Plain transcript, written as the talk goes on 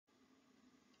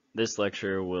This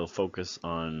lecture will focus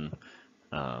on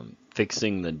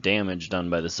fixing the damage done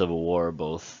by the Civil War,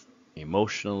 both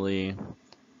emotionally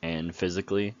and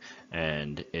physically,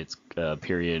 and it's a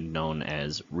period known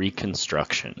as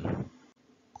Reconstruction.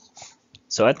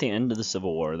 So at the end of the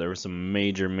Civil War, there were some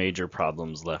major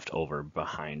problems left over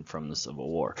behind from the Civil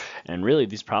War. And really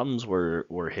these problems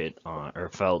were hit on or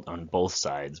felt on both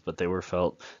sides, but they were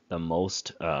felt the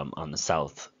most on the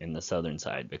South, in the southern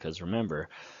side, because remember,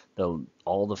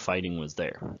 all the fighting was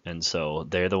there. And so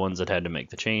they're the ones that had to make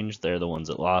the change, they're the ones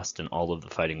that lost, and all of the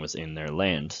fighting was in their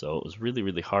land. So it was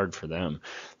really hard for them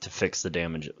to fix the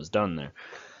damage that was done there.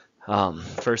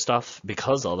 First off,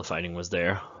 because all the fighting was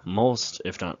there, most,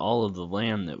 if not all of the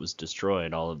land that was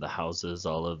destroyed, all of the houses,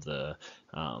 all of the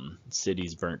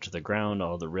cities burnt to the ground,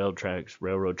 all the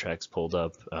railroad tracks pulled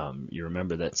up. You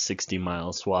remember that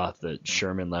 60-mile swath that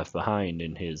Sherman left behind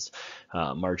in his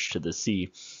march to the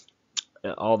sea.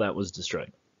 All that was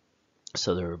destroyed.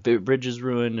 So there were bridges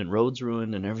ruined and roads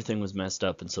ruined and everything was messed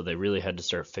up, and so they really had to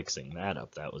start fixing that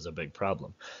up. That was a big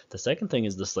problem. The second thing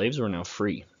is the slaves were now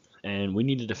free. And we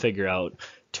needed to figure out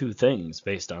two things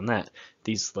based on that.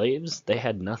 These slaves, they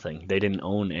had nothing. They didn't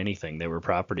own anything. They were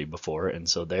property before, and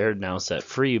so they're now set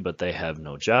free, but they have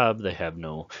no job, they have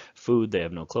no food, they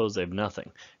have no clothes, they have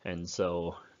nothing. And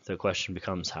so the question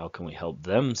becomes, how can we help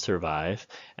them survive?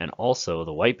 And also,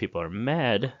 the white people are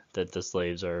mad that the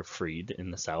slaves are freed in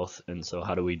the South, and so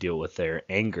how do we deal with their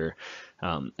anger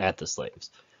at the slaves?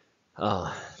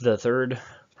 The third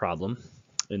problem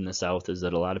in the South is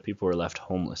that a lot of people were left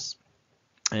homeless.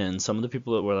 And some of the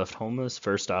people that were left homeless,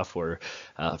 first off, were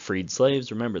freed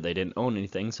slaves. Remember, they didn't own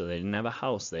anything, so they didn't have a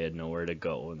house. They had nowhere to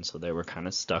go, and so they were kind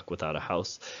of stuck without a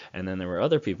house. And then there were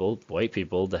other people, white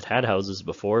people, that had houses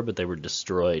before, but they were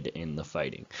destroyed in the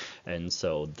fighting. And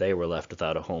so they were left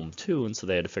without a home too, and so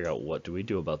they had to figure out, what do we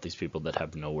do about these people that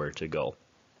have nowhere to go?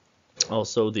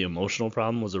 Also, the emotional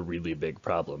problem was a really big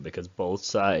problem because both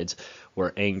sides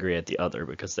were angry at the other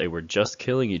because they were just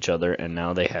killing each other and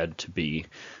now they had to be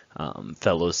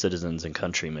fellow citizens and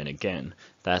countrymen again.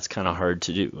 That's kind of hard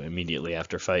to do immediately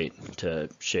after fight. To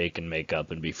shake and make up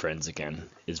and be friends again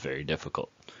is very difficult.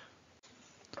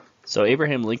 So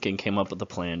Abraham Lincoln came up with a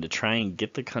plan to try and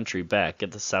get the country back,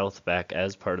 get the South back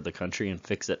as part of the country and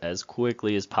fix it as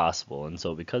quickly as possible. And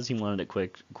so because he wanted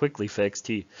it quickly fixed,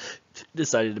 he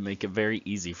decided to make it very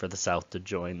easy for the South to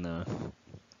join the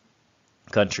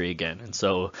country again. And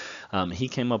so he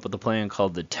came up with a plan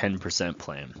called the 10%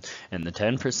 plan. And the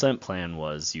 10% plan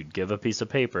was, you'd give a piece of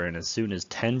paper, and as soon as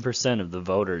 10% of the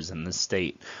voters in the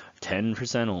state,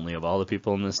 10% only of all the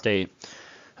people in the state,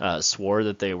 swore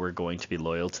that they were going to be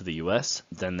loyal to the U.S.,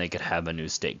 then they could have a new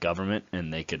state government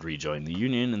and they could rejoin the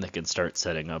Union and they could start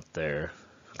setting up their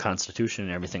constitution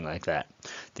and everything like that.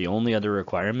 The only other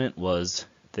requirement was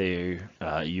your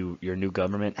new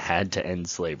government had to end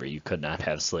slavery. You could not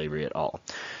have slavery at all.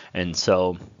 And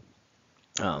so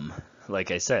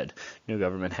like I said, new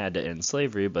government had to end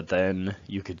slavery, but then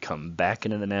you could come back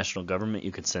into the national government.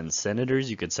 You could send senators,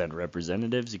 you could send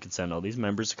representatives, you could send all these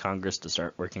members of Congress to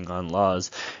start working on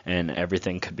laws, and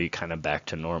everything could be kind of back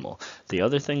to normal. The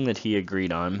other thing that he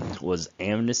agreed on was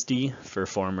amnesty for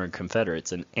former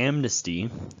Confederates. And amnesty,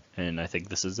 and I think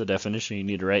this is a definition you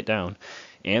need to write down,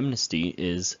 amnesty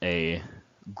is a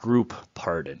group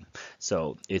pardon.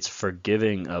 So it's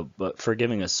forgiving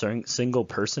a single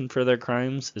person for their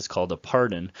crimes is called a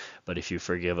pardon, but if you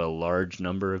forgive a large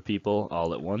number of people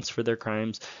all at once for their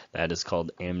crimes, that is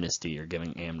called amnesty. You're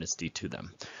giving amnesty to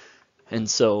them. And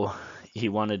so he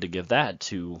wanted to give that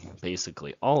to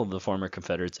basically all of the former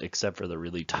Confederates except for the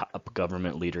really top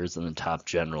government leaders and the top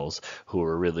generals who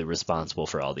were really responsible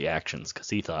for all the actions, because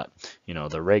he thought,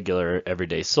 the regular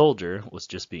everyday soldier was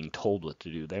just being told what to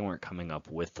do. They weren't coming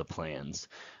up with the plans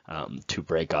to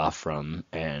break off from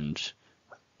and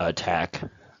attack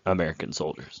American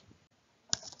soldiers.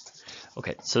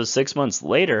 Okay, so 6 months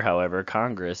later, however,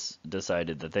 Congress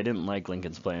decided that they didn't like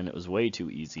Lincoln's plan. It was way too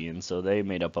easy, and so they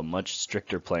made up a much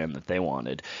stricter plan that they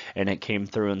wanted, and it came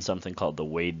through in something called the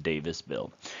Wade-Davis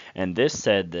bill. And this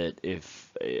said that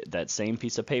if that same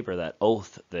piece of paper, that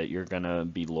oath that you're going to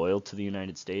be loyal to the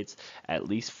United States, at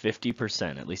least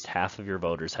 50%, at least half of your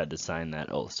voters had to sign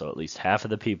that oath. So at least half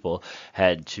of the people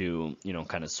had to,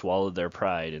 kind of swallow their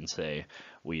pride and say,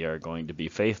 we are going to be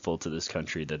faithful to this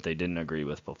country that they didn't agree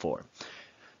with before.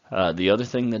 The other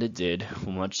thing that it did,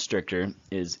 much stricter,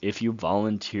 is if you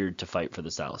volunteered to fight for the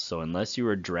South. So unless you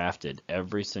were drafted,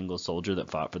 every single soldier that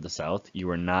fought for the South, you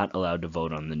were not allowed to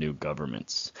vote on the new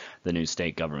governments, the new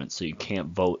state governments. So you can't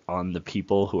vote on the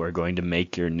people who are going to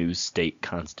make your new state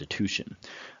constitution.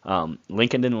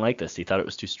 Lincoln didn't like this. He thought it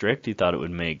was too strict. He thought it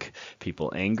would make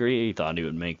people angry. He thought it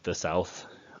would make the South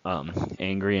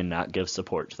angry and not give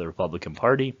support to the Republican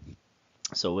Party.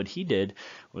 So what he did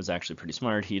was actually pretty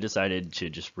smart. He decided to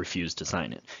just refuse to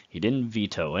sign it. He didn't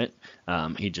veto it.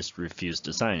 He just refused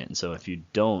to sign it. And so if you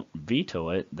don't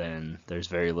veto it, then there's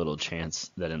very little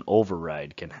chance that an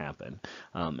override can happen.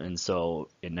 And so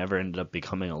it never ended up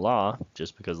becoming a law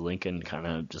just because Lincoln kind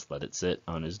of just let it sit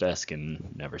on his desk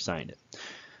and never signed it.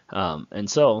 And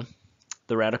so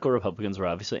the radical Republicans were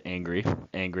obviously angry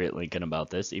at Lincoln about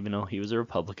this. Even though he was a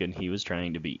Republican, he was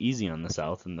trying to be easy on the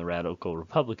South, and the radical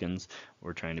Republicans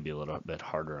were trying to be a little bit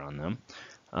harder on them.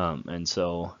 And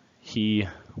so he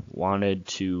wanted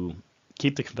to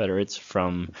keep the Confederates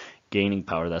from gaining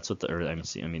power. That's what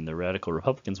the radical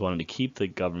Republicans wanted to keep the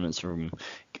governments from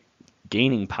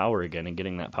gaining power again and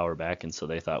getting that power back, and so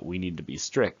they thought we need to be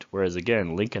strict. Whereas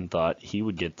again, Lincoln thought he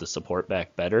would get the support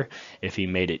back better if he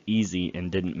made it easy and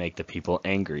didn't make the people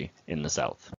angry in the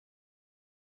South.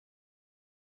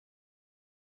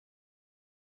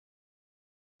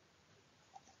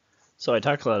 So I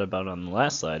talked a lot about on the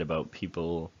last slide about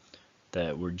people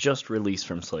that were just released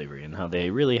from slavery and how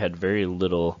they really had very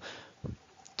little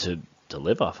to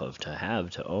live off of,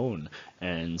 to own.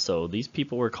 And so these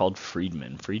people were called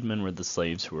freedmen. Freedmen were the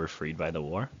slaves who were freed by the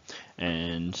war,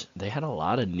 and they had a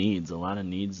lot of needs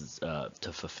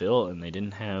to fulfill, and they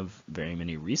didn't have very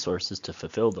many resources to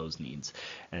fulfill those needs.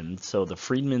 And so the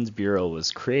Freedmen's Bureau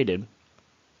was created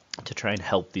to try and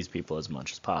help these people as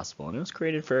much as possible. And it was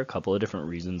created for a couple of different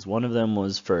reasons. One of them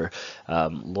was for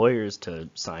lawyers to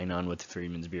sign on with the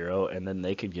Freedmen's Bureau, and then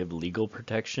they could give legal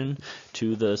protection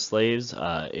to the slaves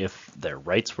if their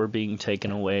rights were being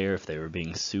taken away, or if they were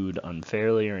being sued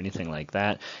unfairly or anything like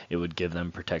that. It would give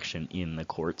them protection in the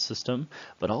court system.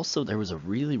 But also there was a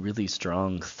really, really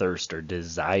strong thirst or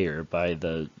desire by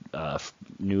the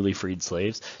newly freed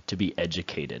slaves to be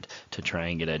educated, to try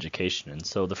and get education. And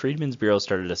so the Freedmen's Bureau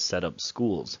started to set up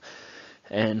schools.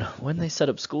 And when they set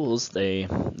up schools, the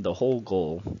whole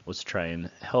goal was to try and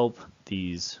help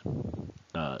these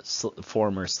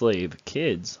former slave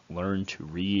kids learn to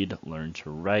read, learn to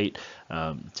write,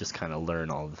 just kind of learn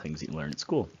all the things you learn at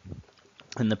school.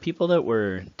 And the people that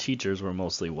were teachers were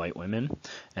mostly white women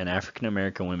and African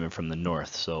American women from the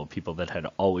North, so people that had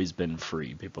always been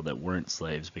free, people that weren't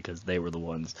slaves, because they were the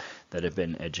ones that had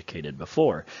been educated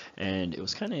before. And it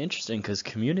was kind of interesting because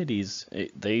communities,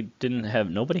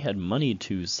 nobody had money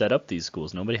to set up these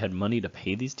schools, nobody had money to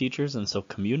pay these teachers, and so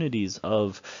communities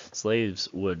of slaves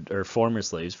former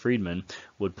slaves, freedmen,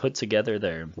 would put together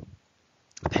their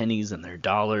pennies and their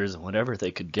dollars and whatever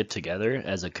they could get together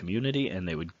as a community, and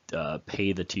they would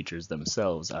pay the teachers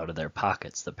themselves out of their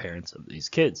pockets, the parents of these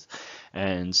kids.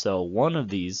 And so one of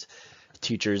these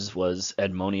teachers was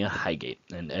Edmonia Highgate,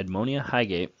 and Edmonia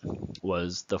Highgate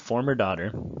was the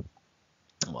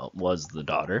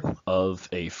daughter of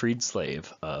a freed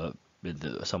slave,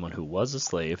 someone who was a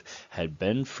slave, had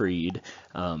been freed,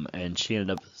 and she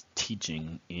ended up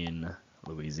teaching in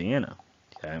Louisiana.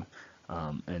 Okay.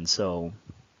 And so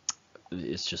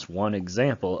it's just one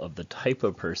example of the type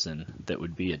of person that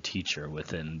would be a teacher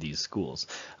within these schools.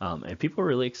 And people were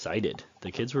really excited.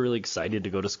 The kids were really excited to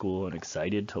go to school and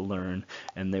excited to learn.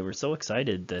 And they were so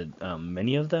excited that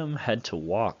many of them had to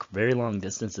walk very long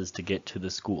distances to get to the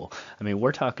school. I mean,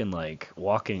 we're talking like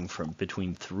walking from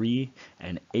between 3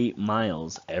 and 8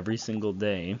 miles every single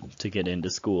day to get into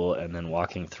school, and then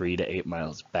walking 3 to 8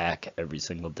 miles back every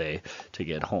single day to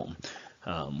get home.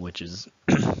 Which is,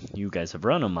 you guys have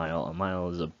run a mile. A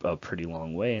mile is a pretty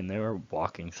long way, and they were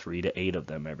walking 3 to 8 of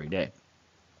them every day.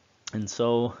 And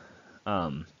so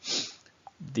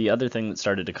the other thing that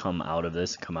started to come out of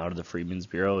the Freedmen's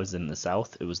Bureau, is in the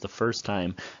South. It was the first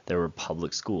time there were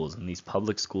public schools, and these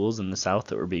public schools in the South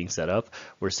that were being set up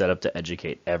were set up to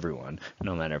educate everyone,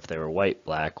 no matter if they were white,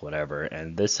 black, whatever.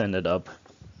 And this ended up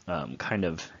kind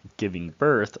of giving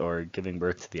birth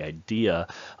to the idea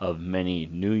of many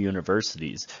new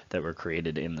universities that were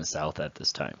created in the South at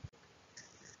this time.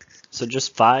 So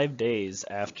just 5 days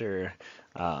after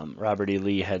Robert E.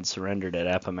 Lee had surrendered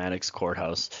at Appomattox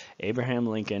Courthouse, Abraham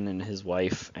Lincoln and his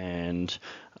wife and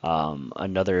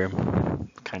another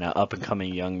kind of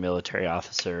up-and-coming young military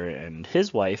officer and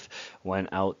his wife went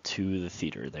out to the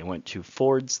theater. They went to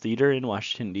Ford's Theater in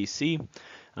Washington, D.C.,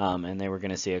 and they were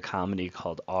going to see a comedy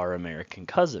called Our American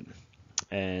Cousin.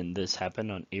 and this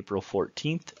happened on April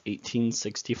 14th,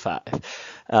 1865.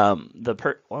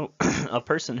 A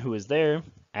person who was there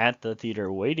at the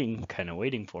theater waiting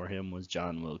for him was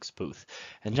John Wilkes Booth.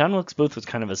 And John Wilkes Booth was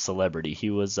kind of a celebrity. He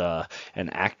was an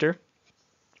actor.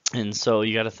 And so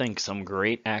you got to think some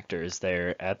great actors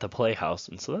there at the Playhouse,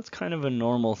 and so that's kind of a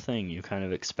normal thing. You kind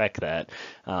of expect that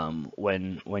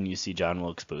when you see John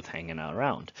Wilkes Booth hanging out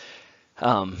around.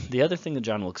 The other thing that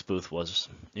John Wilkes Booth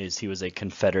is he was a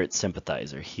Confederate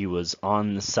sympathizer. He was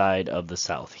on the side of the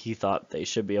South. He thought they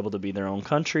should be able to be their own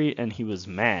country, and he was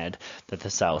mad that the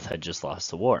South had just lost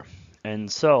the war. And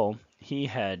so he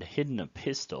had hidden a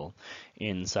pistol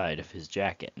inside of his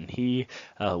jacket, and he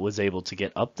was able to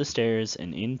get up the stairs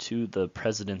and into the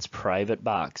president's private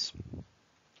box.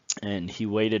 And he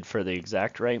waited for the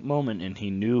exact right moment, and he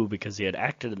knew, because he had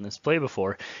acted in this play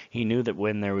before, he knew that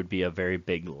when there would be a very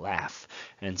big laugh.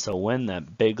 And so when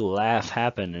that big laugh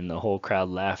happened and the whole crowd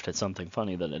laughed at something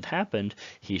funny that had happened,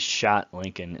 he shot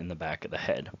Lincoln in the back of the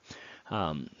head.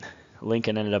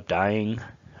 Lincoln ended up dying.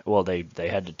 Well, they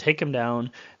had to take him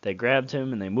down. They grabbed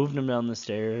him and they moved him down the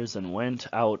stairs and went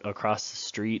out across the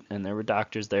street, and there were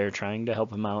doctors there trying to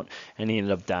help him out, and he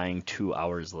ended up dying 2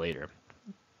 hours later.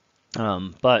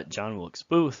 But John Wilkes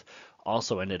Booth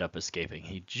also ended up escaping.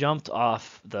 He jumped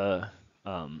off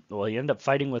he ended up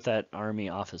fighting with that army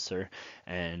officer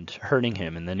and hurting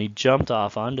him, and then he jumped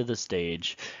off onto the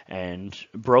stage and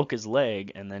broke his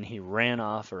leg, and then he ran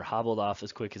off or hobbled off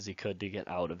as quick as he could to get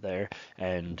out of there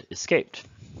and escaped.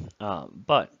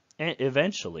 But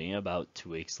eventually, about 2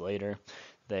 weeks later,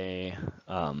 they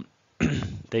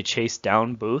chased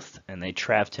down Booth and they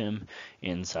trapped him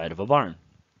inside of a barn.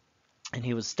 And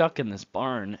he was stuck in this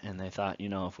barn, and they thought,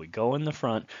 if we go in the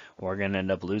front, we're going to end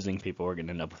up losing people. We're going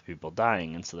to end up with people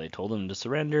dying. And so they told him to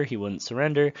surrender. He wouldn't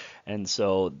surrender. And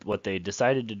so what they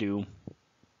decided to do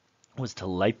was to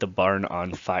light the barn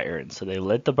on fire. And so they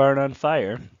lit the barn on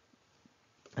fire.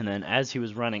 And then as he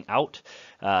was running out,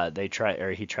 he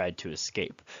tried to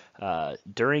escape.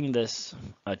 During this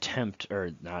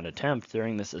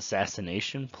during this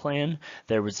assassination plan,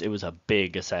 it was a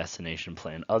big assassination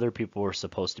plan. Other people were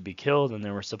supposed to be killed, and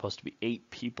there were supposed to be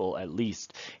 8 people at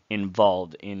least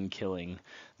involved in killing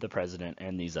the president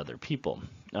and these other people.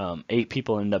 8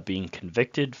 people ended up being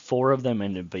convicted. 4 of them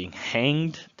ended up being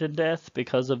hanged to death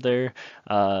because of their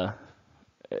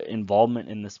involvement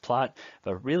in this plot,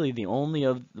 but really the only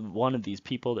one of these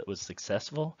people that was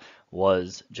successful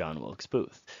was John Wilkes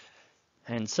Booth.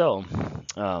 And so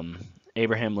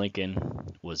Abraham Lincoln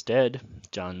was dead,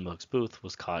 John Wilkes Booth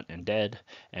was caught and dead,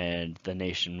 and the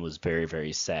nation was very,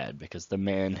 very sad, because the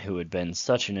man who had been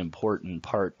such an important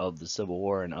part of the Civil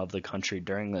War and of the country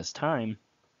during this time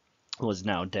was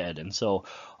now dead. And so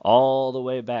all the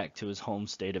way back to his home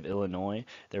state of Illinois,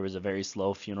 there was a very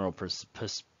slow funeral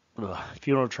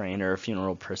train or a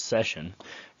funeral procession,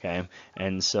 okay?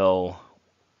 And so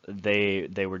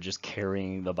they were just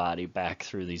carrying the body back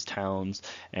through these towns,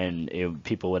 and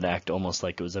people would act almost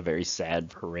like it was a very sad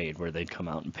parade where they'd come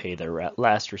out and pay their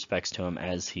last respects to him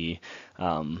as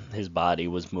his body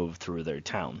was moved through their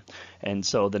town. And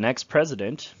so the next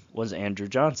president was Andrew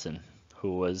Johnson,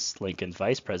 who was Lincoln's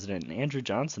vice president. And Andrew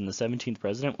Johnson, the 17th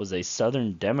president, was a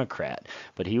Southern Democrat,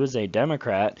 but he was a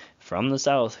Democrat from the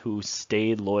South who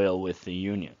stayed loyal with the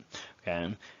Union,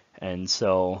 okay? And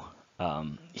so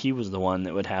he was the one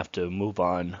that would have to move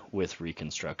on with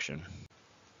Reconstruction.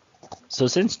 So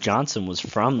since Johnson was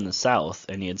from the South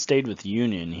and he had stayed with the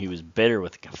Union, he was bitter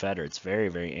with the Confederates, very,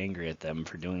 very angry at them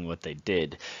for doing what they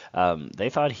did. They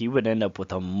thought he would end up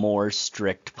with a more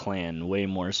strict plan, way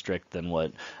more strict than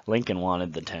what Lincoln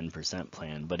wanted, the 10%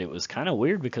 plan. But it was kind of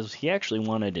weird because he actually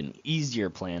wanted an easier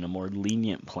plan, a more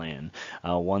lenient plan,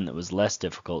 one that was less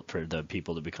difficult for the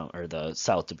people to become, or the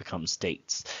South to become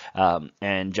states.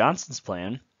 And Johnson's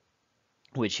plan,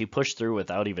 which he pushed through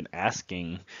without even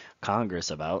asking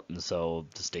Congress about, and so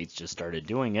the states just started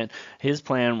doing it. His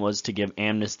plan was to give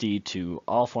amnesty to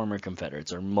all former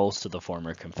Confederates, or most of the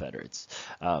former Confederates.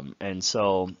 And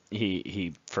so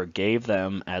he forgave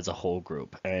them as a whole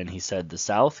group, and he said the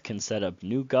South can set up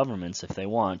new governments if they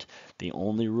want. The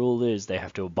only rule is they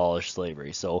have to abolish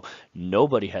slavery. So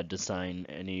nobody had to sign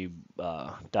any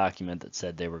document that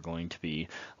said they were going to be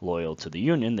loyal to the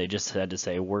Union. They just had to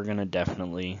say, we're going to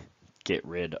definitely get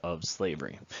rid of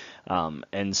slavery.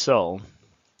 And so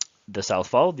the South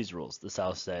followed these rules. The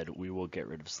South said, we will get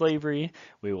rid of slavery,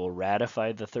 we will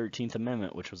ratify the 13th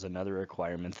Amendment, which was another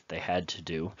requirement that they had to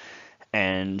do,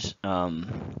 and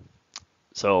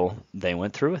so they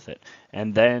went through with it.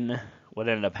 And then what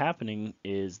ended up happening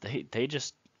is they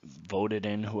just voted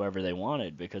in whoever they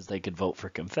wanted, because they could vote for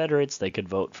Confederates, they could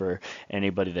vote for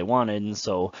anybody they wanted, and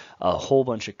so a whole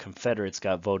bunch of Confederates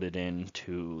got voted in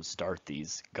to start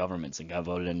these governments and got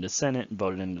voted into Senate and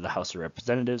voted into the House of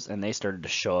Representatives, and they started to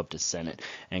show up to Senate,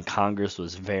 and Congress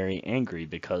was very angry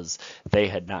because they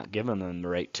had not given them the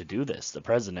right to do this. The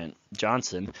president,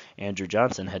 Andrew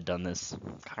Johnson, had done this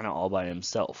kind of all by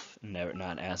himself, never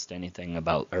not asked anything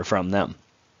about or from them.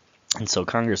 And so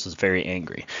Congress was very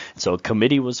angry. So a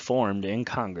committee was formed in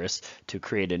Congress to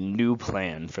create a new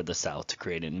plan for the South, to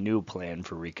create a new plan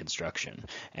for Reconstruction.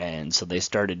 And so they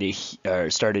started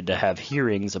to have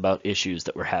hearings about issues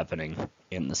that were happening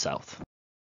in the South.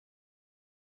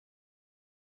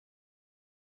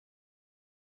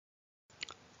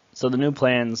 So the New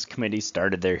Plans Committee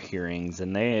started their hearings,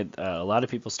 and a lot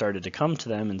of people started to come to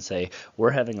them and say,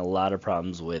 we're having a lot of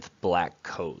problems with black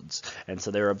codes. And so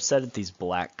they were upset at these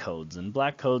black codes. And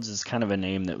black codes is kind of a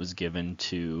name that was given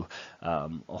to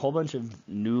a whole bunch of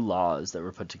new laws that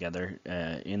were put together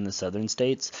in the southern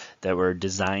states that were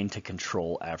designed to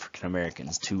control African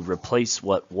Americans, to replace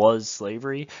what was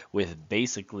slavery with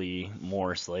basically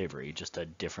more slavery, just a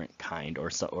different kind,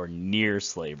 or near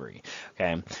slavery.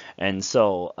 Okay, and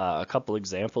so a couple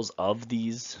examples of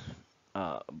these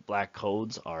black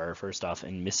codes are, first off,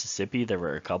 in Mississippi, there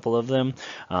were a couple of them.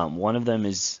 One of them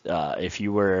is if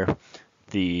you were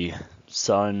the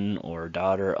son or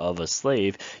daughter of a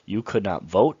slave, you could not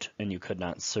vote and you could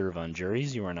not serve on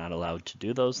juries. You were not allowed to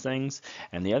do those things.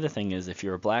 And the other thing is, if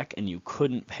you were black and you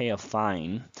couldn't pay a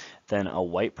fine, then a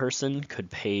white person could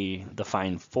pay the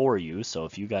fine for you. So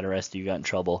if you got arrested, you got in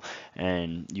trouble,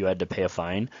 and you had to pay a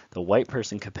fine, the white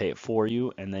person could pay it for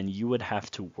you, and then you would have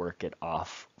to work it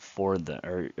off for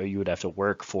or you would have to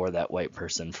work for that white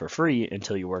person for free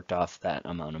until you worked off that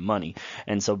amount of money.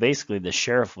 And so basically the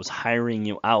sheriff was hiring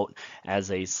you out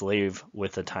as a slave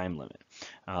with a time limit.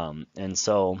 And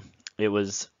so it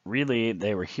was really,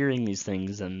 they were hearing these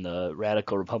things, and the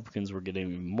radical Republicans were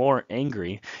getting more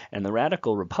angry. And the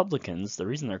radical Republicans, the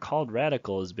reason they're called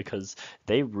radical is because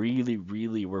they really,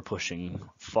 really were pushing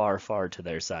far, far to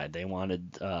their side. They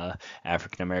wanted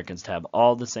African Americans to have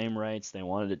all the same rights. They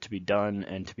wanted it to be done,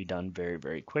 and to be done very,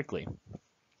 very quickly.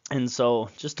 And so,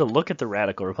 just to look at the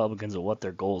radical Republicans and what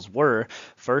their goals were,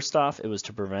 first off, it was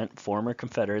to prevent former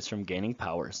Confederates from gaining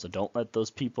power. So don't let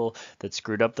those people that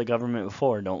screwed up the government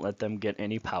before, don't let them get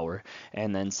any power.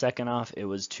 And then second off, it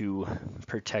was to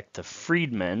protect the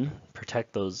freedmen,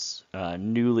 protect those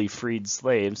newly freed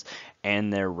slaves,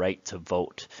 and their right to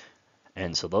vote.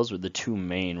 And so those were the two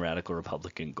main radical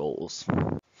Republican goals.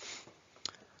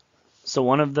 So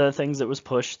one of the things that was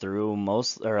pushed through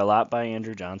a lot by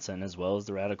Andrew Johnson, as well as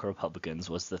the radical Republicans,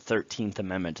 was the 13th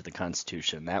Amendment to the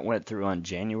Constitution. That went through on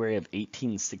January of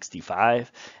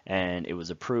 1865, and it was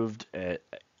approved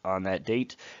on that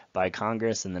date by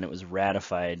Congress, and then it was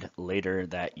ratified later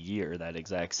that year, that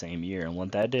exact same year. And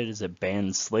what that did is it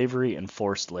banned slavery and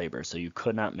forced labor. So you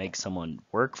could not make someone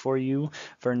work for you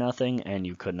for nothing, and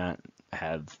you could not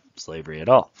have slavery at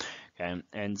all. Okay,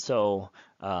 and so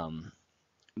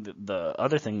the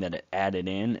other thing that it added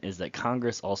in is that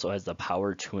Congress also has the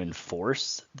power to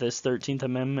enforce this 13th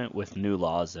Amendment with new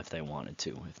laws if they wanted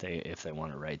to, if they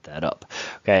want to write that up.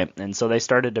 Okay, and so they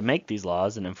started to make these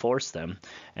laws and enforce them.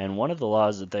 And one of the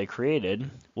laws that they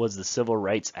created was the Civil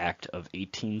Rights Act of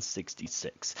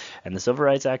 1866. And the Civil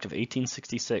Rights Act of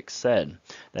 1866 said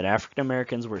that African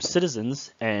Americans were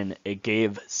citizens, and it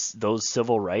gave those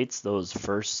civil rights, those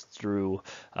first through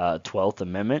 12th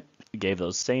Amendment, gave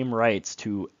those same rights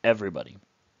to everybody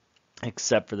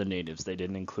except for the natives. They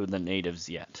didn't include the natives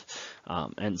yet.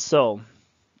 And so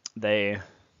they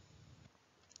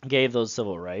gave those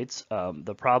civil rights.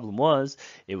 The problem was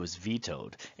it was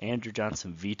vetoed. Andrew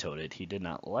Johnson vetoed it. He did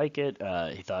not like it.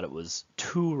 He thought it was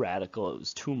too radical. It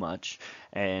was too much.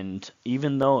 And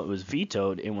even though it was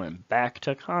vetoed, it went back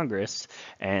to Congress,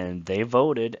 and they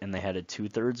voted, and they had a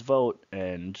 2/3 vote,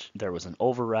 and there was an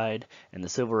override, and the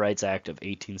Civil Rights Act of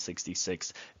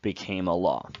 1866 became a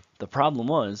law. The problem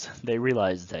was they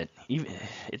realized that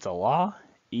it's a law,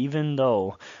 even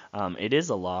though it is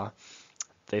a law.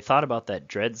 They thought about that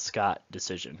Dred Scott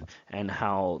decision and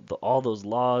how all those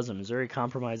laws and Missouri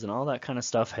Compromise and all that kind of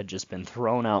stuff had just been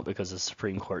thrown out because the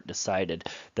Supreme Court decided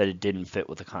that it didn't fit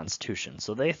with the Constitution.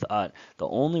 So they thought the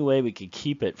only way we could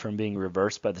keep it from being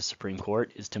reversed by the Supreme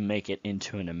Court is to make it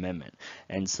into an amendment.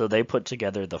 And so they put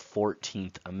together the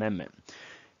 14th Amendment.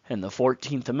 And the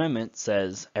 14th Amendment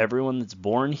says everyone that's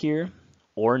born here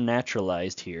or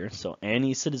naturalized here, so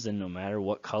any citizen, no matter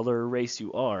what color or race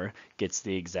you are, gets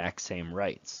the exact same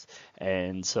rights.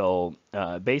 And so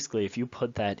basically, if you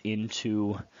put that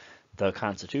into the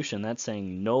Constitution, that's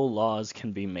saying no laws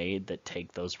can be made that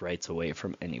take those rights away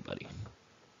from anybody.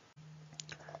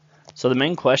 So the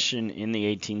main question in the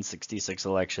 1866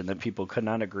 election that people could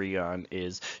not agree on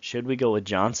is, should we go with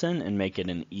Johnson and make it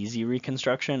an easy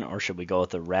Reconstruction, or should we go with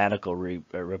the radical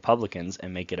Republicans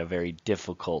and make it a very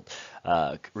difficult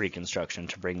Reconstruction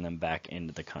to bring them back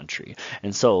into the country?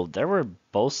 And so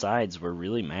both sides were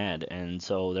really mad, and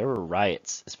so there were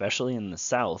riots, especially in the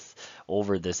South,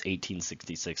 over this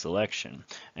 1866 election.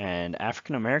 And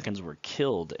African Americans were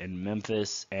killed in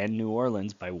Memphis and New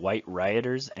Orleans by white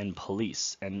rioters and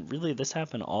police. And really, this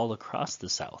happened all across the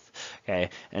South. Okay,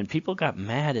 and people got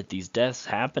mad at these deaths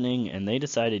happening, and they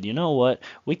decided, you know what,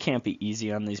 we can't be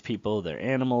easy on these people. They're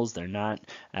animals. They're not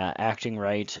acting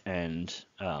right, and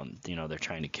they're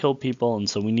trying to kill people, and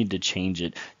so we need to change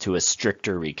it to a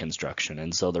stricter Reconstruction.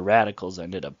 And so the radicals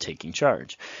ended up taking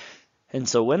charge. And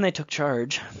so when they took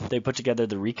charge, they put together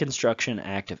the Reconstruction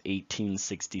Act of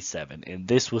 1867. And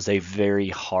this was a very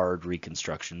hard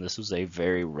Reconstruction. This was a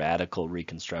very radical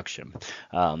Reconstruction.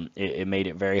 It made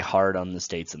it very hard on the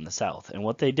states in the South. And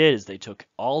what they did is they took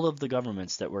all of the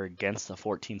governments that were against the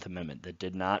 14th Amendment, that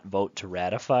did not vote to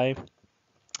ratify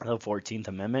the 14th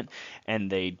Amendment, and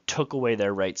they took away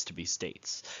their rights to be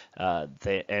states.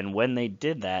 And when they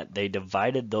did that, they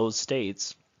divided those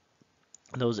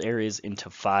areas into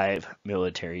 5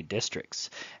 military districts.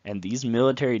 And these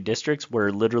military districts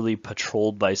were literally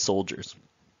patrolled by soldiers.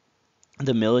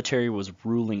 The military was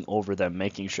ruling over them,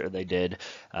 making sure they did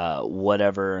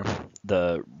whatever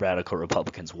the radical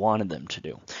Republicans wanted them to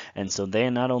do. And so they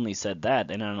not only said that,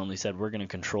 they not only said, we're going to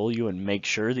control you and make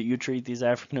sure that you treat these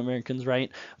African Americans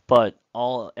right, but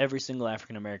every single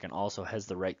African American also has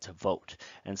the right to vote.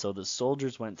 And so the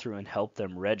soldiers went through and helped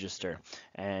them register.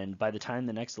 And by the time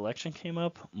the next election came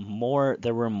up,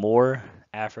 there were more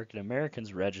African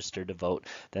Americans registered to vote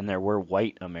than there were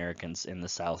white Americans in the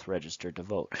South registered to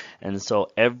vote. And so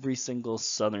every single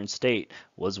southern state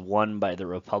was won by the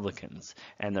Republicans.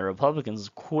 And the Republicans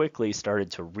quickly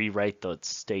started to rewrite those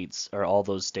states, or all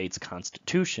those states'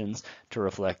 constitutions, to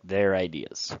reflect their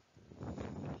ideas.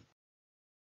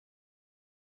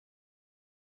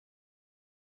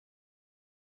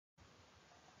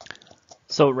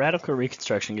 So radical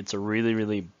Reconstruction gets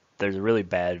there's a really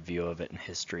bad view of it in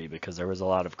history, because there was a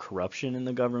lot of corruption in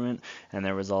the government, and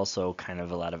there was also kind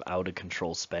of a lot of out of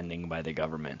control spending by the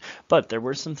government. But there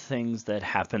were some things that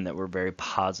happened that were very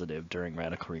positive during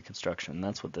radical Reconstruction.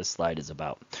 That's what this slide is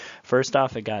about. First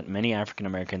off, it got many African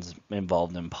Americans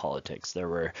involved in politics. There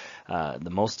were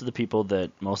most of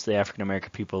the African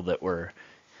American people that were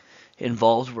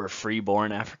involved were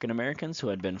free-born African Americans who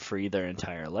had been free their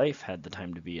entire life, had the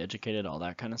time to be educated, all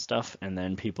that kind of stuff, and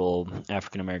then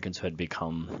African Americans who had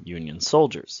become Union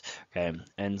soldiers. Okay,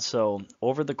 and so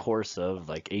over the course of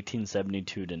like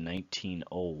 1872 to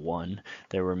 1901,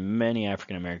 there were many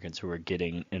African Americans who were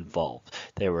getting involved.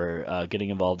 They were getting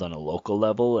involved on a local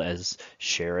level as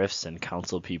sheriffs and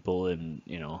council people and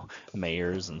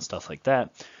mayors and stuff like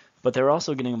that. But they were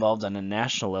also getting involved on a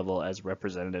national level as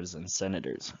representatives and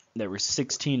senators. There were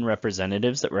 16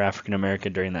 representatives that were African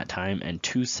American during that time, and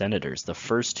 2 senators. The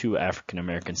first 2 African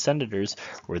American senators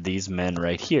were these men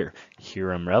right here,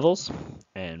 Hiram Revels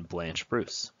and Blanche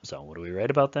Bruce. So what do we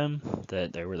write about them?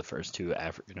 That they were the first 2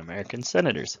 African American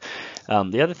senators.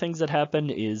 The other things that happened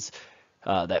is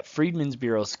that Freedmen's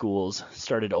Bureau schools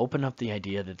started to open up the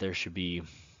idea that there should be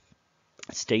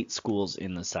state schools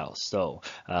in the South. So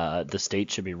the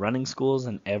state should be running schools,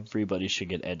 and everybody should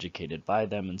get educated by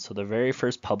them. And so the very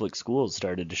first public schools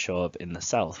started to show up in the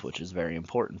South, which is very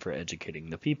important for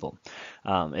educating the people.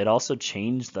 It also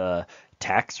changed the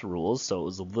tax rules, so it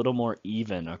was a little more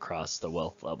even across the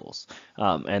wealth levels.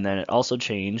 And then it also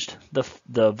changed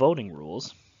the voting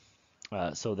rules,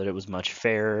 so that it was much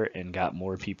fairer and got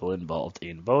more people involved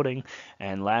in voting.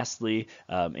 And lastly,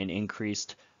 an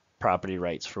increased property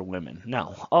rights for women.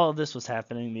 Now, all of this was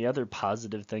happening. The other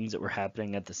positive things that were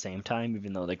happening at the same time,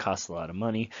 even though they cost a lot of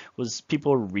money, was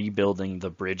people rebuilding the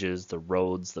bridges, the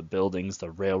roads, the buildings, the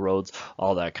railroads,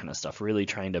 all that kind of stuff, really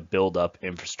trying to build up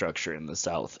infrastructure in the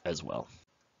South as well.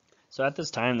 So at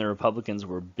this time, the Republicans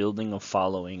were building a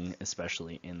following,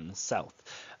 especially in the South.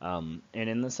 And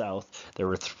in the South, there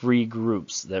were 3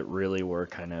 groups that really were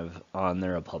kind of on the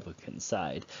Republican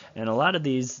side. And a lot of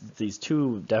these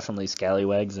 2 definitely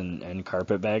scallywags and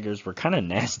carpetbaggers were kind of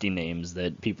nasty names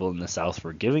that people in the South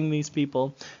were giving these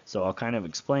people. So I'll kind of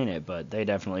explain it, but they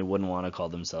definitely wouldn't want to call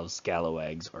themselves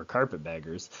scalawags or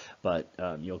carpetbaggers, but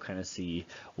you'll kind of see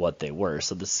what they were.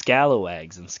 So the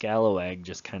scalawags, and scalawag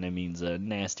just kind of means a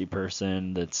nasty person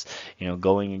person that's,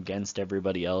 going against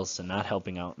everybody else and not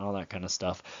helping out and all that kind of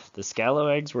stuff. The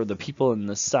scalawags were the people in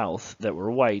the South that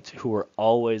were white who were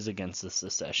always against the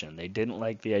secession. They didn't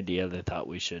like the idea. They thought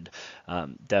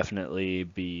definitely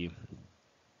be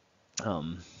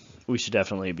we should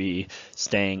definitely be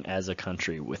staying as a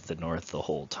country with the North the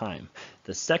whole time.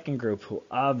 The second group who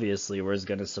obviously was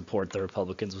going to support the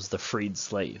Republicans was the freed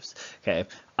slaves. Okay,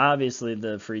 obviously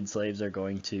the freed slaves are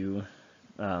going to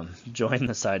join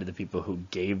the side of the people who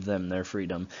gave them their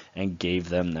freedom and gave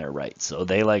them their rights. So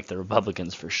they liked the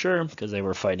Republicans for sure because they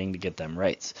were fighting to get them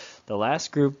rights. The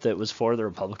last group that was for the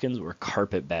Republicans were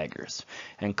carpetbaggers.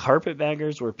 And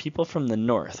carpetbaggers were people from the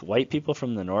North, white people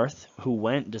from the North,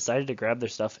 who decided to grab their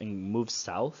stuff and move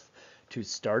south to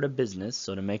start a business,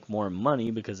 so to make more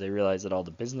money because they realized that all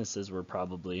the businesses were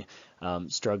probably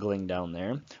struggling down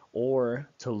there, or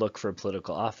to look for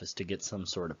political office to get some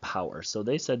sort of power. So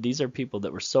they said these are people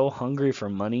that were so hungry for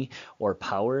money or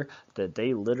power that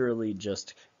they literally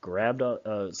just grabbed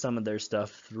some of their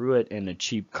stuff, threw it in a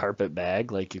cheap carpet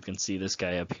bag. Like you can see this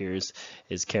guy up here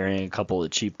is carrying a couple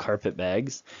of cheap carpet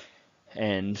bags,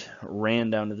 and ran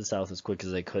down to the South as quick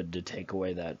as they could to take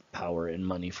away that power and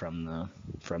money from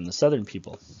the Southern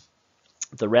people.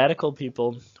 The radical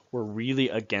people were really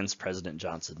against President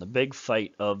Johnson. The big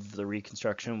fight of the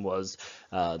Reconstruction was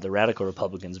the radical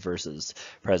Republicans versus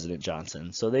President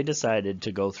Johnson. So they decided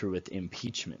to go through with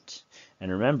impeachment.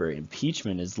 And remember,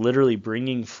 impeachment is literally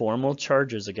bringing formal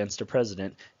charges against a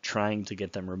president, trying to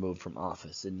get them removed from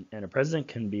office. And a president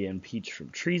can be impeached from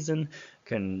treason,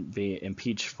 can be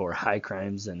impeached for high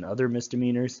crimes and other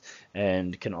misdemeanors,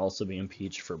 and can also be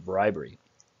impeached for bribery.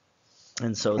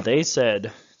 And so they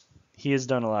said he has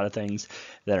done a lot of things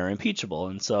that are impeachable.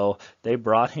 And so they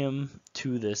brought him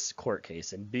to this court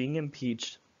case. And being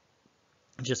impeached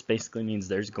just basically means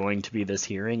there's going to be this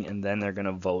hearing, and then they're going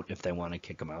to vote if they want to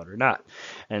kick him out or not.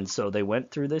 And so they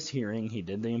went through this hearing. He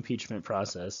did the impeachment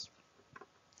process,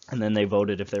 and then they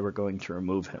voted if they were going to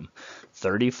remove him.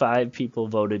 35 people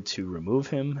voted to remove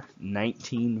him.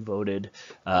 19 voted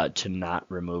to not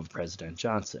remove President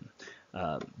Johnson.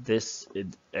 And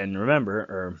remember,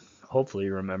 or hopefully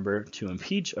remember, to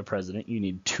impeach a president, you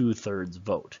need 2/3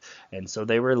 vote. And so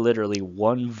they were literally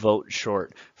one vote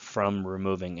short from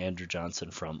removing Andrew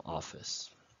Johnson from office.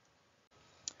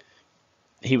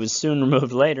 He was soon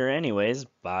removed later anyways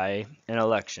by an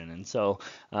election. And so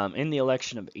in the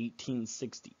election of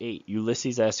 1868,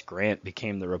 Ulysses S. Grant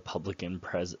became the Republican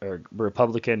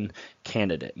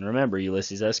candidate. And remember,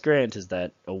 Ulysses S. Grant is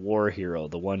a war hero,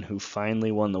 the one who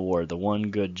finally won the war, the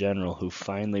one good general who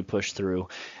finally pushed through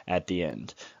at the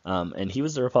end. And he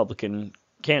was the Republican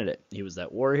candidate. He was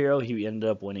that war hero. He ended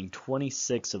up winning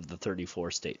 26 of the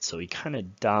 34 states. So he kind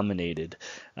of dominated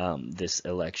this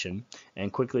election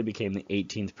and quickly became the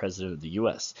 18th president of the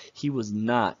U.S. He was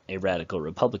not a radical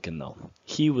Republican, though.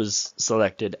 He was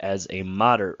selected as a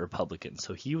moderate Republican.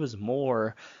 So he was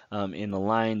more in the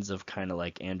lines of kind of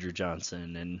like Andrew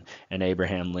Johnson and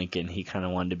Abraham Lincoln. He kind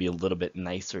of wanted to be a little bit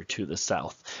nicer to the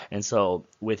South. And so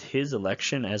with his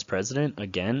election as president,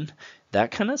 again,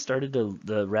 that kind of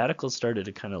the radicals started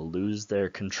to kind of lose their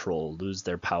control, lose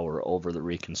their power over the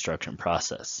Reconstruction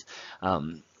process.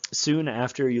 Soon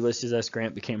after Ulysses S.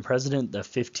 Grant became president, the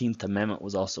 15th Amendment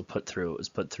was also put through. It was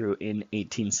put through in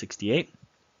 1868.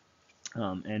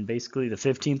 And basically the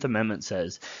 15th Amendment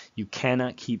says you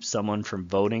cannot keep someone from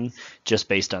voting just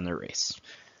based on their race.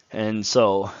 And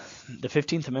so the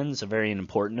 15th Amendment is a very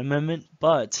important amendment,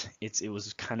 but it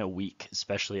was kind of weak,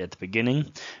 especially at the beginning,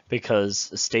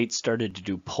 because states started to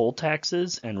do poll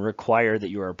taxes and require that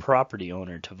you are a property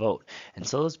owner to vote. And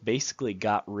so this basically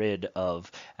got rid of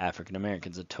African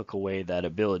Americans. It took away that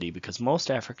ability because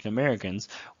most African Americans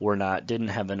didn't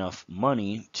have enough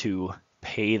money to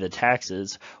pay the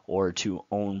taxes or to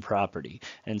own property.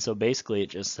 And so basically it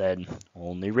just said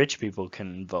only rich people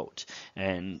can vote.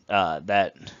 And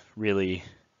that really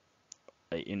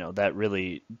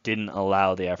didn't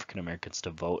allow the African Americans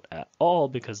to vote at all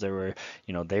because they were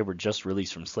just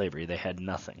released from slavery. They had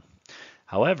nothing.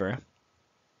 However,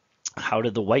 how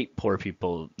did the white poor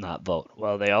people not vote?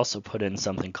 Well, they also put in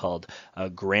something called a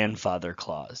grandfather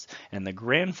clause. And the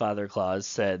grandfather clause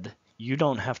said you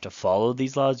don't have to follow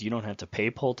these laws. You don't have to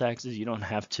pay poll taxes. You don't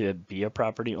have to be a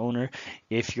property owner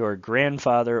if your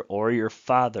grandfather or your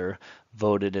father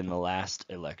voted in the last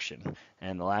election.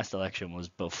 And the last election was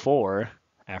before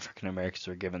African Americans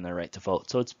were given their right to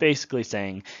vote. So it's basically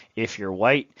saying if you're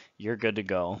white, you're good to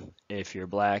go. If you're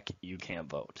black, you can't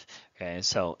vote. Okay,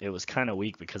 so it was kind of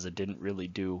weak because it didn't really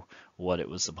do what it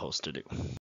was supposed to do.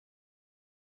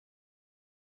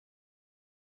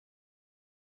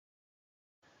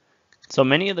 So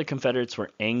many of the Confederates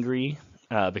were angry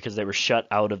because they were shut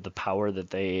out of the power that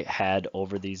they had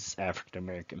over these African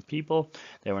American people.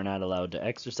 They were not allowed to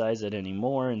exercise it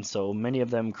anymore, and so many of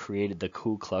them created the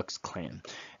Ku Klux Klan.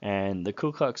 And the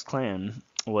Ku Klux Klan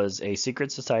was a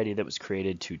secret society that was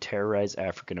created to terrorize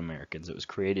African Americans. It was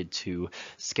created to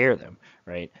scare them,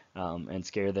 right? And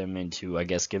scare them into, I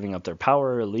guess, giving up their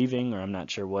power or leaving, or I'm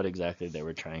not sure what exactly they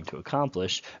were trying to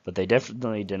accomplish, but they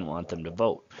definitely didn't want them to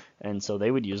vote. And so they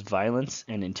would use violence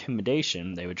and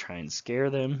intimidation. They would try and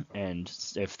scare them, and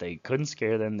if they couldn't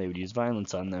scare them, they would use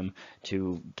violence on them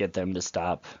to get them to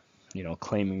stop,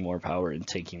 claiming more power and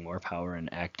taking more power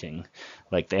and acting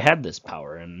like they had this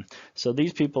power. And so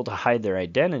these people, to hide their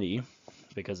identity,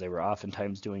 because they were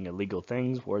oftentimes doing illegal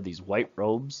things, wore these white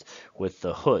robes with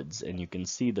the hoods. And you can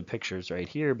see the pictures right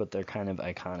here, but they're kind of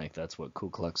iconic. That's what Ku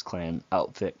Klux Klan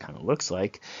outfit kind of looks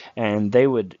like. And they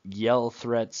would yell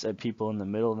threats at people in the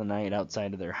middle of the night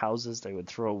outside of their houses. They would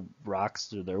throw rocks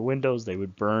through their windows. They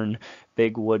would burn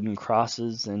big wooden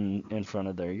crosses in front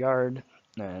of their yard,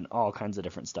 and all kinds of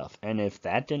different stuff. And if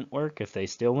that didn't work, if they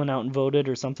still went out and voted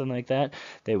or something like that,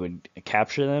 they would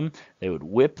capture them, they would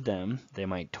whip them, they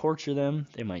might torture them,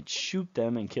 they might shoot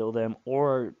them and kill them,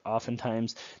 or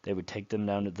oftentimes they would take them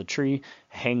down to the tree,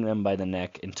 hang them by the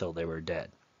neck until they were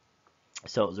dead.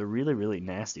 So it was a really, really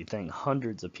nasty thing.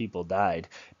 Hundreds of people died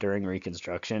during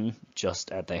Reconstruction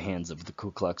just at the hands of the Ku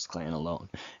Klux Klan alone.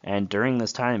 And during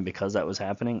this time, because that was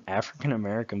happening, African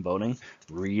American voting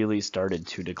really started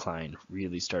to decline,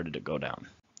 really started to go down.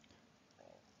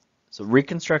 So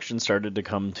Reconstruction started to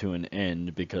come to an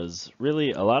end because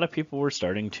really a lot of people were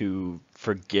starting to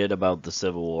forget about the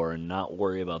Civil War and not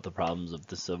worry about the problems of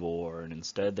the Civil War, and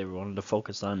instead they wanted to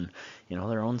focus on,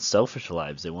 their own selfish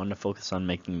lives. They wanted to focus on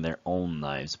making their own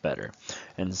lives better.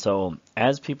 And so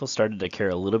as people started to care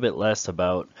a little bit less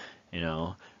about,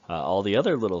 all the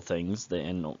other little things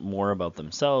and more about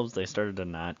themselves, they started to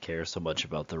not care so much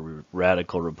about the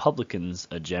radical Republicans'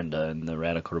 agenda, and the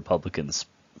radical Republicans'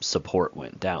 support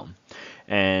went down.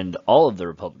 And all of the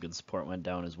Republican support went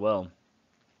down as well,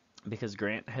 because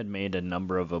Grant had made a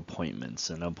number of appointments,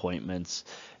 and appointments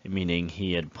meaning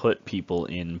he had put people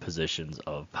in positions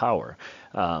of power,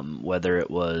 whether it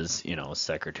was,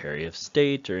 Secretary of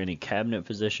State or any cabinet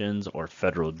positions or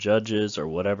federal judges or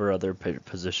whatever other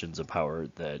positions of power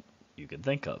that you could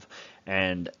think of.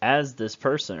 And as this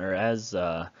person, or as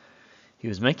he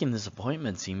was making these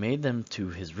appointments, he made them to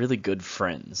his really good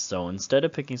friends. So instead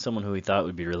of picking someone who he thought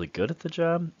would be really good at the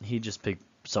job, he just picked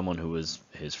someone who was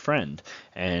his friend.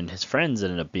 And his friends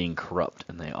ended up being corrupt.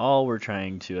 And they all were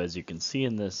trying to, as you can see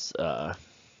in this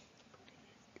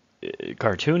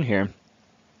cartoon here,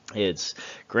 it's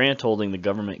Grant holding the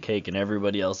government cake, and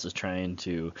everybody else is trying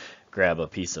to grab a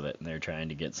piece of it, and they're trying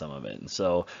to get some of it. And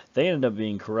so they ended up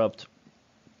being corrupt,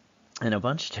 and a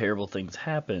bunch of terrible things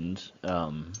happened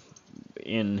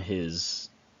in his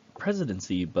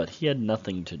presidency, but he had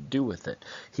nothing to do with it.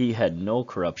 He had no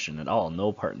corruption at all,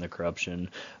 no part in the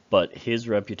corruption, but his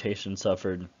reputation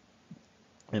suffered,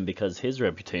 and because his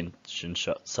reputation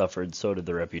suffered, so did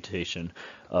the reputation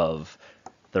of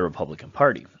the Republican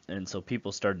Party. And so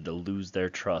people started to lose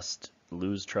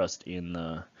trust in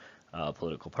the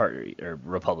political party, or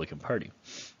Republican Party.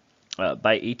 By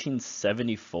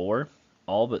 1874,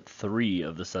 all but 3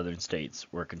 of the southern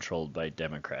states were controlled by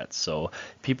Democrats. So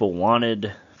people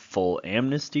wanted full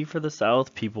amnesty for the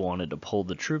South. People wanted to pull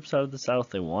the troops out of the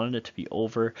South. They wanted it to be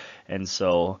over. And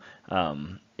so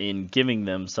in giving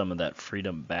them some of that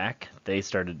freedom back, they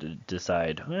started to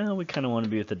decide, well, we kind of want to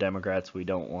be with the Democrats. We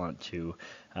don't want to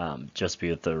just be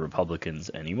with the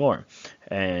Republicans anymore.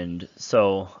 And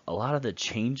so a lot of the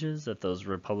changes that those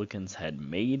Republicans had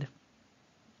made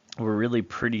were really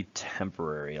pretty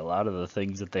temporary. A lot of the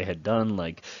things that they had done,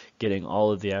 like getting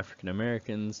all of the African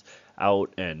Americans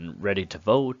out and ready to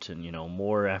vote, and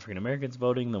more African Americans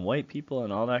voting than white people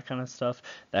and all that kind of stuff,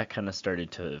 that kind of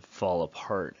started to fall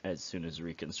apart as soon as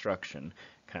Reconstruction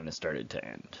kind of started to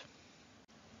end.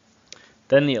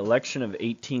 Then the election of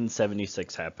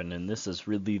 1876 happened, and this is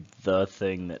really the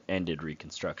thing that ended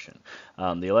Reconstruction.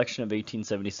 The election of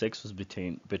 1876 was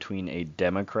between a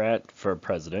Democrat for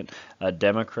president, a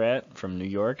Democrat from New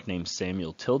York named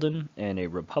Samuel Tilden, and a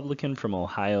Republican from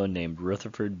Ohio named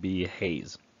Rutherford B.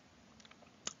 Hayes.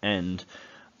 And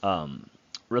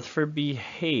Rutherford B.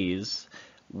 Hayes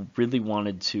really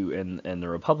wanted to, and the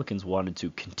Republicans wanted to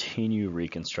continue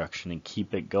Reconstruction and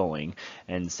keep it going,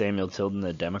 and Samuel Tilden,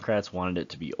 the Democrats, wanted it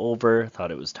to be over,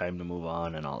 thought it was time to move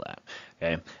on and all that.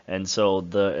 Okay, and so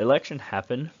the election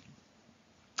happened,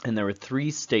 And there were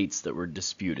 3 states that were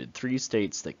disputed, 3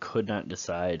 states that could not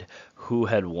decide who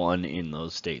had won in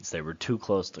those states. They were too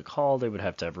close to call. They would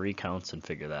have to have recounts and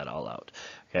figure that all out.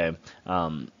 Okay.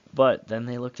 But then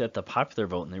they looked at the popular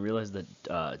vote and they realized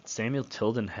that Samuel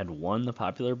Tilden had won the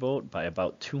popular vote by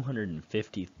about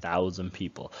 250,000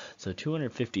 people. So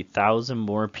 250,000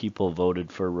 more people voted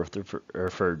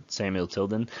for Samuel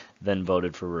Tilden than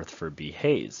voted for Rutherford B.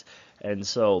 Hayes. And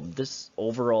so this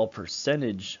overall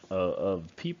percentage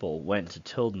of people went to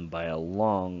Tilden by a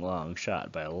long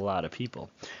shot, by a lot of people.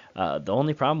 The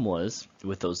only problem was,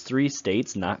 with those 3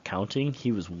 states not counting,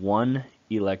 he was 1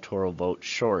 electoral vote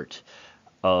short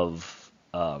of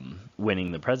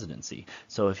winning the presidency.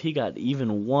 So if he got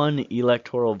even 1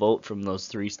 electoral vote from those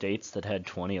 3 states that had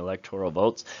 20 electoral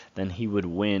votes, then he would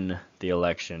win the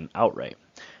election outright.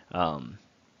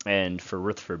 And for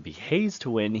Rutherford B. Hayes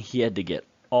to win, he had to get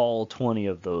all 20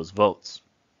 of those votes.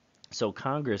 So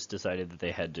Congress decided that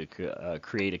they had to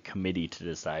create a committee to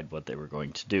decide what they were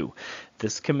going to do.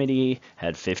 This committee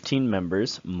had 15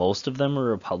 members, most of them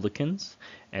were Republicans,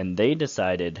 and they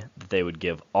decided that they would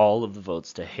give all of the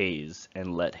votes to Hayes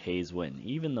and let Hayes win,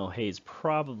 even though Hayes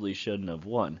probably shouldn't have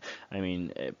won. I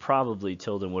mean, probably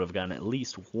Tilden would have gotten at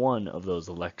least 1 of those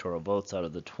electoral votes out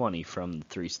of the 20 from the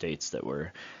 3 states that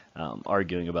were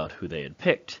arguing about who they had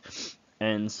picked.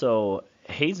 And so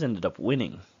Hayes ended up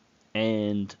winning.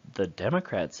 And the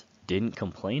Democrats didn't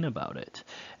complain about it.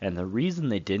 And the reason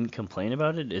they didn't complain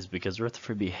about it is because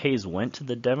Rutherford B. Hayes went to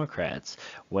the Democrats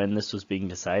when this was being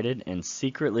decided and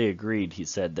secretly agreed. He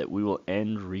said that we will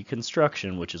end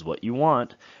Reconstruction, which is what you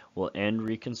want, we'll end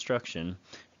Reconstruction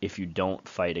if you don't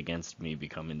fight against me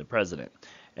becoming the president.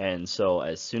 And so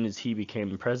as soon as he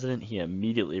became president, he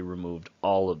immediately removed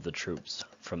all of the troops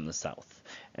from the South.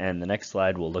 And the next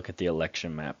slide, we'll look at the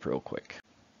election map real quick.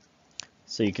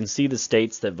 So you can see the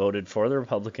states that voted for the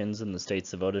Republicans and the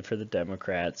states that voted for the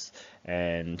Democrats,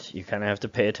 and you kind of have to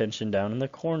pay attention down in the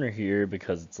corner here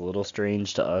because it's a little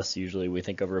strange to us. Usually we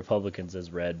think of Republicans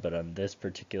as red, but on this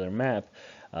particular map,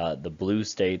 the blue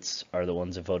states are the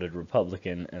ones that voted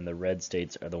Republican, and the red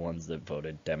states are the ones that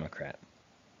voted Democrat.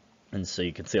 And so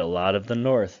you can see a lot of the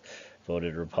North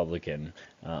voted Republican,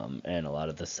 and a lot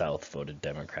of the South voted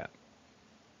Democrat.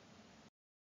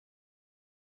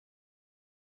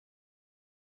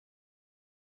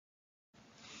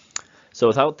 So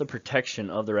without the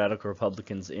protection of the radical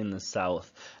Republicans in the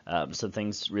South, so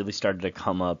things really started to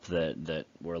come up that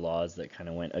were laws that kind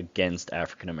of went against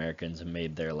African Americans and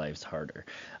made their lives harder.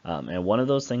 And one of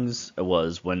those things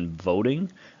was when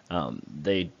voting,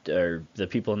 the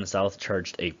people in the South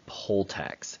charged a poll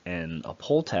tax, and a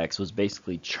poll tax was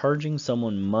basically charging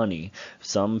someone money,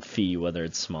 some fee, whether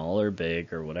it's small or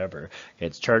big or whatever.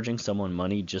 It's charging someone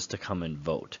money just to come and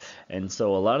vote. And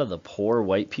so a lot of the poor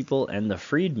white people and the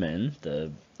freedmen,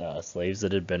 the slaves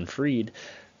that had been freed,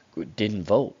 didn't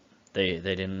vote. They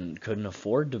couldn't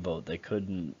afford to vote. They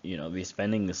couldn't, be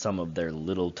spending some of their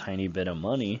little tiny bit of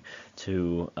money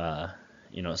to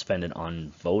spend it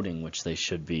on voting, which they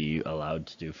should be allowed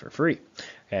to do for free.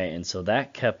 Okay, and so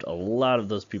that kept a lot of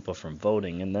those people from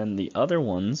voting, and then the other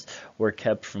ones were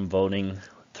kept from voting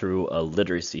through a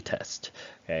literacy test.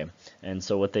 Okay, and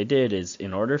so what they did is,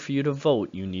 in order for you to vote,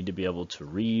 you need to be able to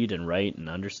read and write and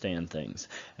understand things.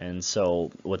 And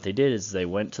so what they did is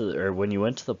when you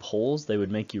went to the polls, they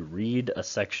would make you read a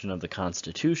section of the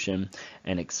Constitution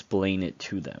and explain it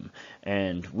to them.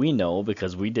 And we know,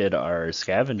 because we did our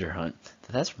scavenger hunt,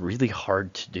 that that's really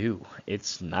hard to do.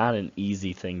 It's not an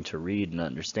easy thing to read and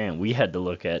understand. We had to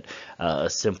look at a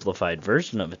simplified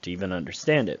version of it to even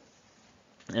understand it.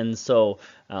 And so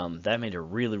that made it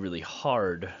really, really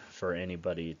hard for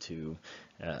anybody to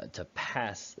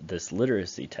pass this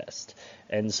literacy test.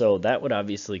 And so that would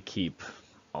obviously keep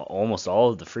almost all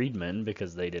of the freedmen,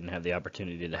 because they didn't have the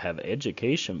opportunity to have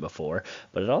education before,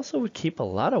 but it also would keep a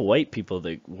lot of white people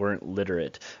that weren't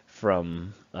literate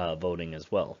from voting as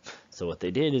well. So what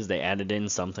they did is they added in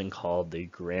something called the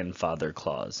grandfather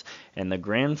clause. And the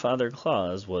grandfather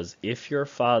clause was, if your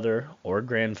father or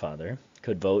grandfather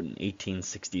could vote in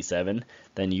 1867,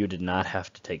 then you did not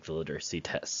have to take the literacy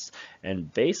tests.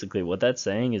 And basically what that's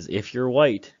saying is, if you're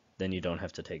white, then you don't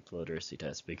have to take the literacy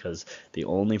test, because the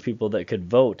only people that could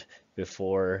vote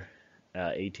before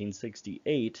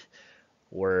 1868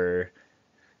 were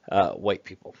white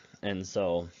people. And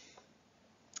so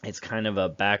it's kind of a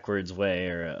backwards way,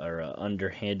 or an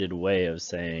underhanded way of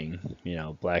saying,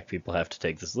 black people have to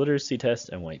take this literacy test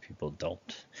and white people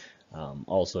don't.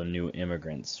 Also, new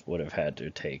immigrants would have had to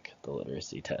take the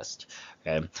literacy test.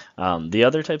 Okay. The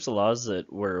other types of laws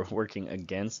that were working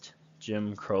against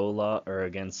Jim Crow law, or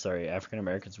against, sorry, African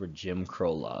Americans were Jim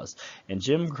Crow laws. And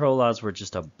Jim Crow laws were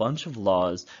just a bunch of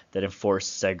laws that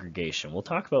enforced segregation. We'll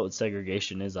talk about what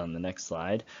segregation is on the next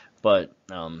slide, but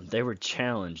they were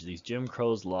challenged. These Jim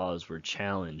Crow's laws were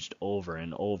challenged over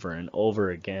and over and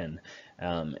over again.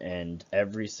 And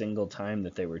every single time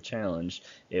that they were challenged,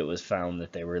 it was found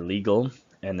that they were legal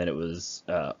and that it was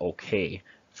okay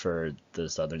for the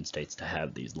southern states to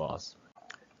have these laws.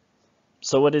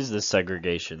 So what is the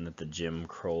segregation that the Jim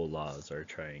Crow laws are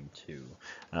trying to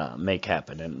make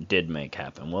happen and did make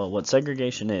happen? Well, what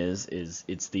segregation is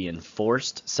it's the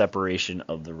enforced separation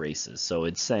of the races. So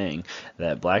it's saying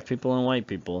that black people and white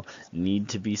people need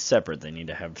to be separate. They need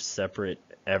to have separate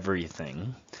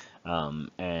everything.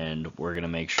 And we're going to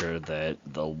make sure that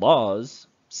the laws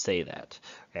say that.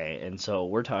 Okay, and so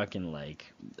we're talking like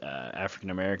African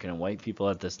American and white people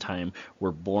at this time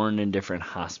were born in different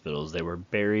hospitals. They were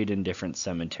buried in different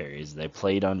cemeteries. They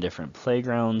played on different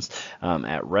playgrounds.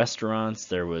 At restaurants,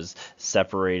 there was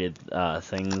separated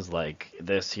things like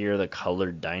this here, the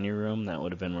colored dining room. That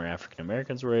would have been where African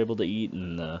Americans were able to eat,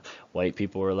 and the white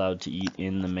people were allowed to eat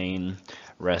in the main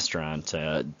restaurant.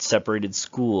 Separated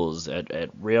schools. At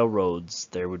railroads,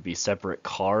 there would be separate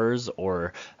cars,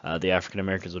 or the African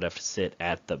Americans would have to sit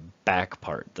at the back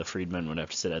part. The freedmen would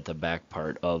have to sit at the back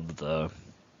part of the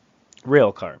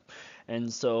rail car.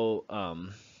 And so,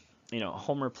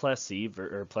 Homer Plessy,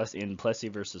 in Plessy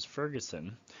versus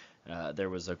Ferguson, there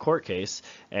was a court case,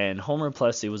 and Homer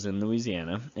Plessy was in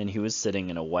Louisiana, and he was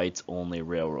sitting in a whites-only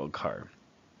railroad car.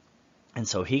 And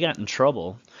so he got in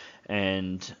trouble,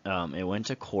 and it went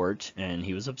to court, and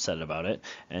he was upset about it.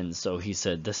 And so he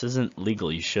said, this isn't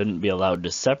legal. You shouldn't be allowed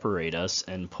to separate us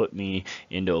and put me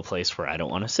into a place where I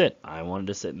don't want to sit. I wanted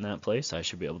to sit in that place. I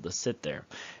should be able to sit there.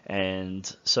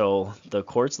 And so the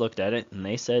courts looked at it, and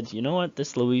they said, you know what,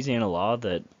 this Louisiana law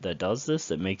that does this,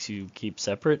 that makes you keep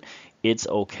separate, it's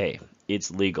okay.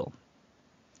 It's legal.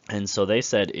 And so they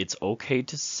said it's okay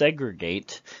to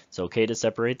segregate, it's okay to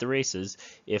separate the races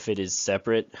if it is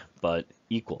separate but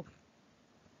equal.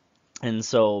 And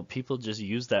so people just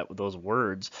used those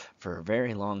words for a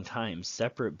very long time.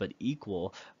 Separate but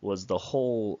equal was the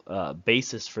whole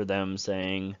basis for them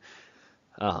saying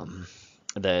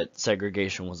that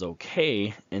segregation was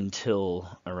okay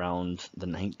until around the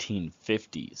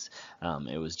 1950s.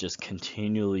 It was just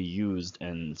continually used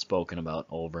and spoken about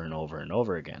over and over and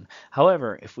over again.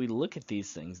 However, if we look at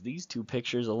these things, these two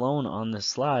pictures alone on this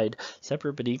slide,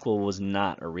 separate but equal was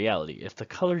not a reality. If the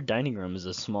colored dining room is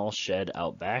a small shed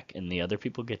out back and the other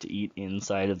people get to eat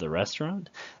inside of the restaurant,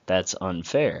 that's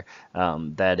unfair.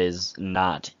 That is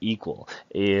not equal.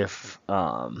 If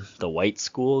the white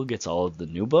school gets all of the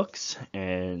new books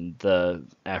and the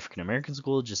African American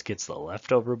school just gets the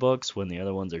leftover books when the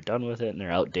other ones are done with it and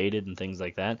they're outdated and things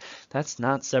like that, that's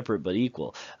not separate but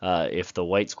equal. If the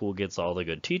white school gets all the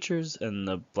good teachers and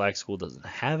the black school doesn't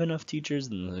have enough teachers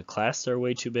and the classes are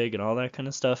way too big and all that kind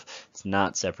of stuff, it's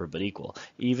not separate but equal.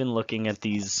 Even looking at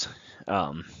these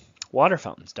water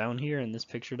fountains down here in this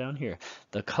picture down here,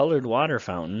 the colored water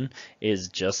fountain is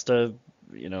just a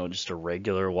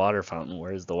regular water fountain,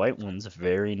 whereas the white one's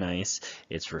very nice.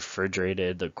 It's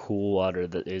refrigerated, the cool water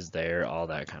that is there, all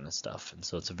that kind of stuff. And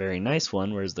so it's a very nice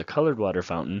one, whereas the colored water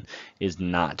fountain is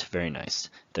not very nice.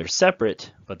 They're separate,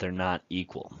 but they're not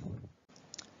equal.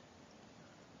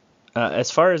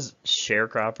 As far as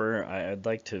sharecropper, I'd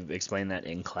like to explain that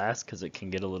in class because it can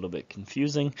get a little bit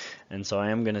confusing, and so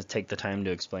I am going to take the time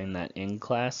to explain that in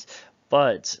class,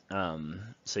 but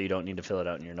so you don't need to fill it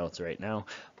out in your notes right now.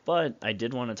 But I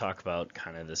did want to talk about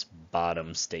kind of this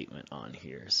bottom statement on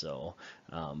here. So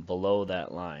below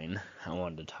that line, I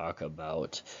wanted to talk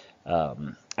about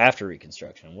after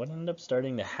Reconstruction. What ended up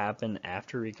starting to happen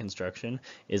after Reconstruction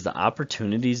is the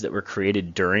opportunities that were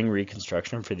created during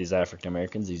Reconstruction for these African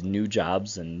Americans, these new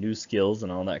jobs and new skills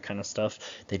and all that kind of stuff,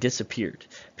 they disappeared.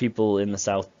 People in the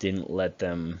South didn't let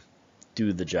them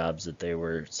do the jobs that they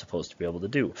were supposed to be able to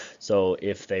do. So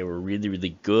if they were really,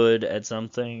 really good at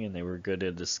something and they were good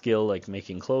at a skill like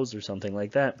making clothes or something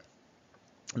like that,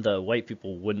 the white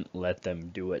people wouldn't let them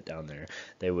do it down there.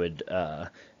 They would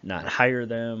not hire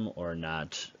them or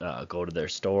not go to their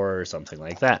store or something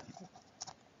like that.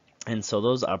 And so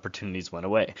those opportunities went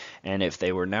away. And if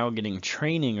they were now getting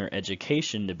training or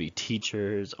education to be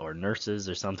teachers or nurses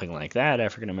or something like that,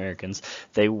 African Americans,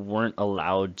 they weren't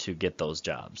allowed to get those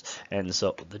jobs. And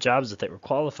so the jobs that they were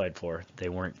qualified for, they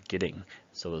weren't getting.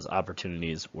 So those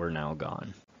opportunities were now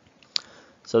gone.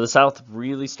 So the South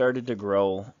really started to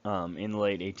grow in the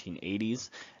late 1880s.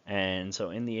 And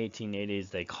so in the 1880s,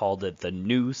 they called it the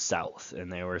New South.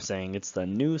 And they were saying it's the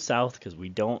New South because we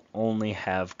don't only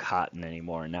have cotton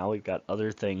anymore. Now we've got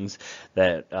other things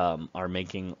that are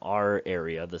making our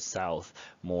area, the South,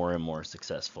 more and more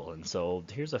successful. And so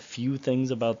here's a few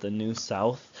things about the New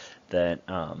South that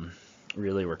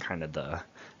really were kind of the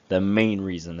main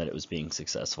reason that it was being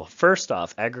successful. First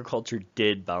off, agriculture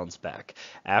did bounce back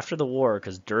after the war,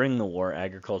 because during the war,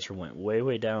 agriculture went way,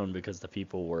 way down because the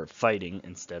people were fighting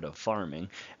instead of farming.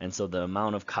 And so the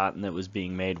amount of cotton that was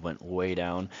being made went way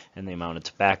down, and the amount of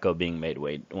tobacco being made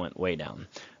went way down.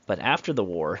 But after the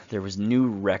war, there was new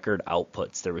record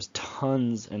outputs. There was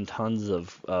tons and tons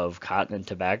of cotton and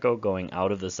tobacco going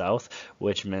out of the South,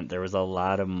 which meant there was a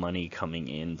lot of money coming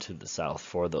into the South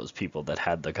for those people that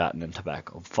had the cotton and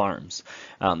tobacco farms.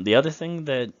 The other thing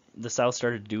that the South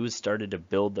started to do is started to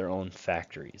build their own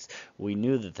factories. We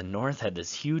knew that the North had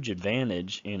this huge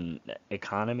advantage in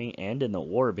economy and in the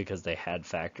war because they had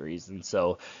factories, and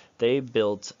so they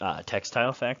built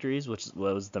textile factories, which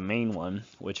was the main one,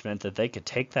 which meant that they could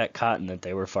take that cotton that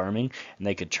they were farming and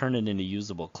they could turn it into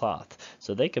usable cloth.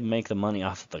 So they could make the money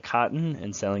off of the cotton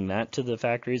and selling that to the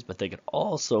factories, but they could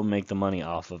also make the money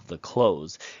off of the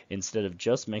clothes instead of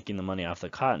just making the money off the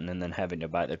cotton and then having to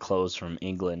buy the clothes from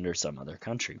England or some other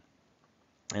country.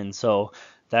 And so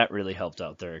that really helped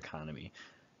out their economy.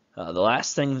 The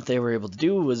last thing that they were able to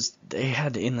do was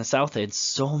in the South, they had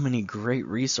so many great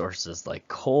resources like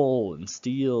coal and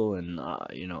steel and,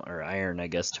 or iron, I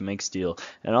guess, to make steel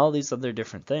and all these other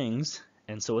different things.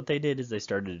 And so what they did is they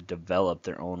started to develop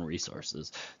their own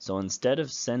resources. So instead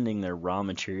of sending their raw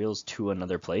materials to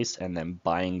another place and then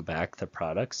buying back the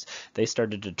products, they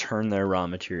started to turn their raw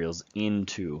materials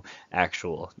into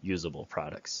actual usable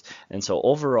products. And so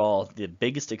overall, the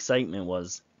biggest excitement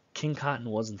was King Cotton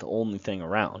wasn't the only thing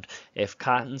around. If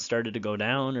cotton started to go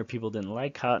down or people didn't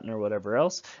like cotton or whatever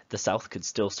else, the South could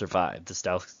still survive. The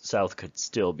South could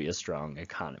still be a strong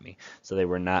economy. So they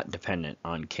were not dependent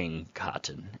on King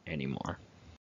Cotton anymore.